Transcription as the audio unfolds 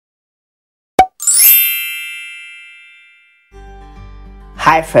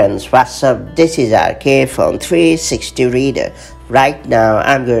Hi friends, what's up? This is our iPhone 360 reader. Right now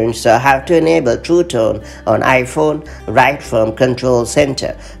I'm going to show how to enable True Tone on iPhone right from Control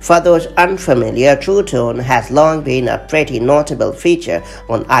Center. For those unfamiliar, True Tone has long been a pretty notable feature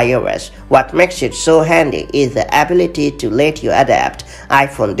on iOS. What makes it so handy is the ability to let you adapt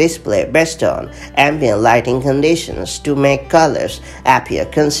iPhone display based on ambient lighting conditions to make colors appear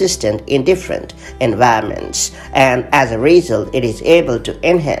consistent in different environments, and as a result it is able to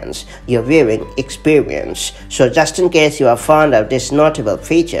enhance your viewing experience. So just in case you are fond of this notable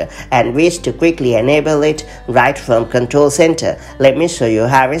feature and wish to quickly enable it right from Control Center, let me show you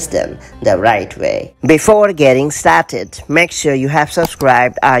how it's done the right way. Before getting started, make sure you have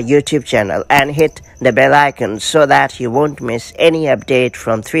subscribed our YouTube channel and hit the bell icon so that you won't miss any update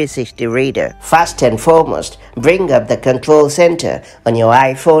from 360 Reader. First and foremost, bring up the Control Center on your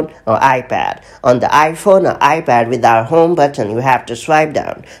iPhone or iPad. On the iPhone or iPad, with our home button, you have to swipe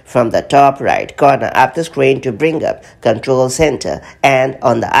down from the top right corner of the screen to bring up Control Center, and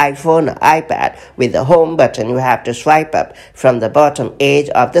on the iPhone or iPad, with the home button, you have to swipe up from the bottom edge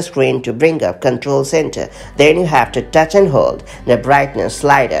of the screen to bring up Control Center. Then you have to touch and hold the brightness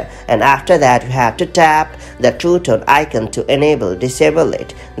slider, and after that you have to tap the True Tone icon to disable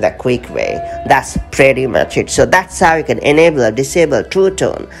it the quick way. That's pretty much it. So that's how you can enable or disable True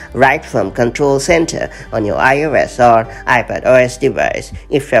Tone right from Control Center on your iOS or iPad OS device.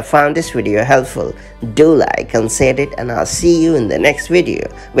 If you have found this video helpful, do like and share it, and I'll see you in the next video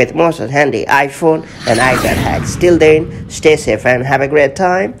with more handy iPhone and iPad hacks. Till then, stay safe and have a great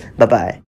time. Bye bye.